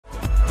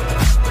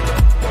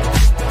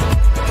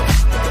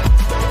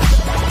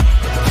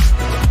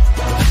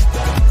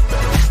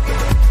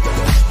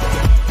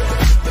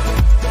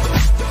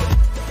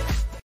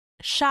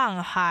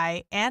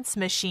Shanghai ANTISHICNC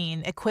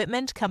Machine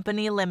Equipment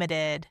Company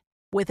Limited,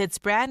 with its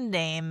brand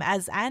name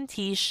as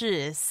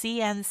ANTISHICNC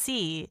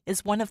CNC,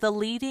 is one of the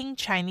leading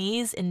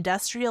Chinese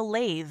industrial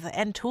lathe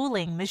and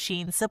tooling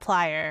machine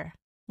supplier.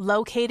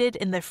 Located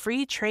in the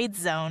free trade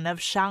zone of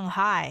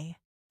Shanghai,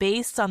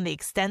 based on the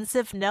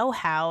extensive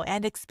know-how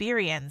and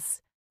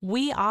experience,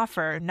 we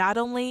offer not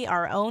only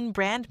our own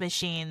brand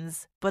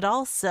machines, but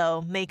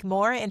also make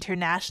more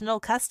international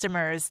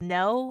customers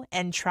know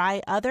and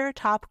try other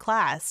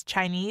top-class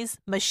Chinese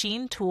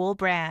machine tool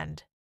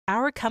brand.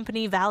 Our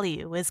company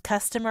value is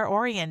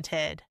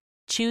customer-oriented.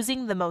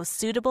 Choosing the most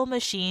suitable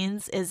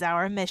machines is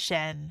our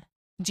mission.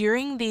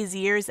 During these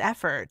years'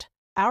 effort,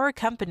 our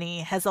company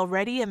has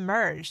already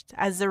emerged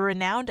as a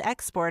renowned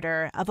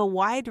exporter of a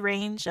wide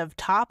range of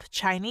top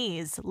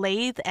Chinese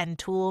lathe and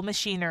tool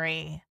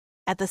machinery.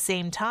 At the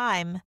same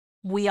time,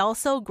 we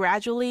also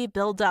gradually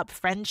build up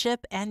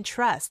friendship and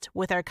trust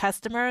with our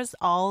customers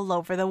all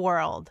over the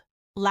world.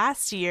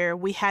 Last year,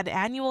 we had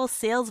annual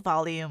sales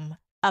volume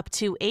up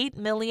to $8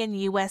 million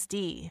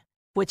USD,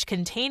 which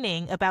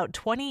containing about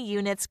 20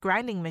 units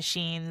grinding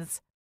machines,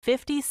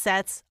 50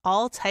 sets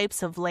all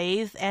types of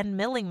lathe and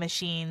milling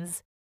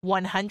machines,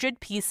 100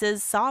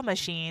 pieces saw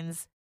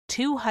machines,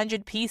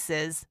 200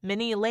 pieces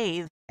mini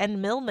lathe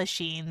and mill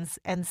machines,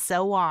 and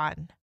so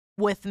on.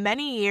 With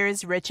many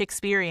years' rich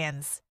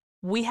experience,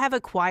 we have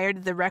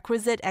acquired the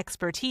requisite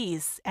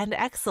expertise and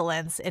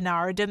excellence in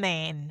our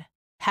domain.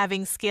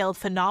 Having scaled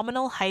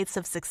phenomenal heights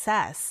of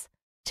success,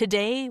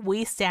 today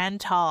we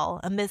stand tall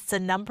amidst a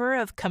number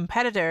of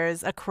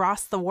competitors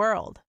across the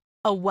world.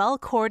 A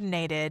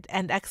well-coordinated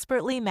and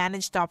expertly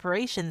managed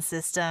operations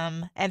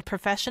system and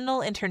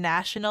professional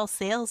international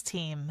sales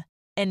team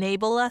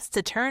enable us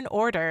to turn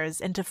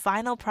orders into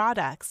final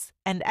products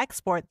and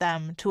export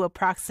them to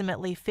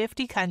approximately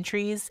 50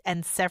 countries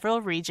and several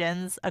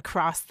regions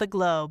across the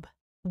globe.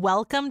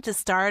 Welcome to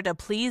start a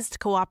pleased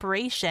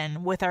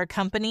cooperation with our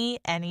company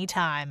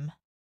anytime.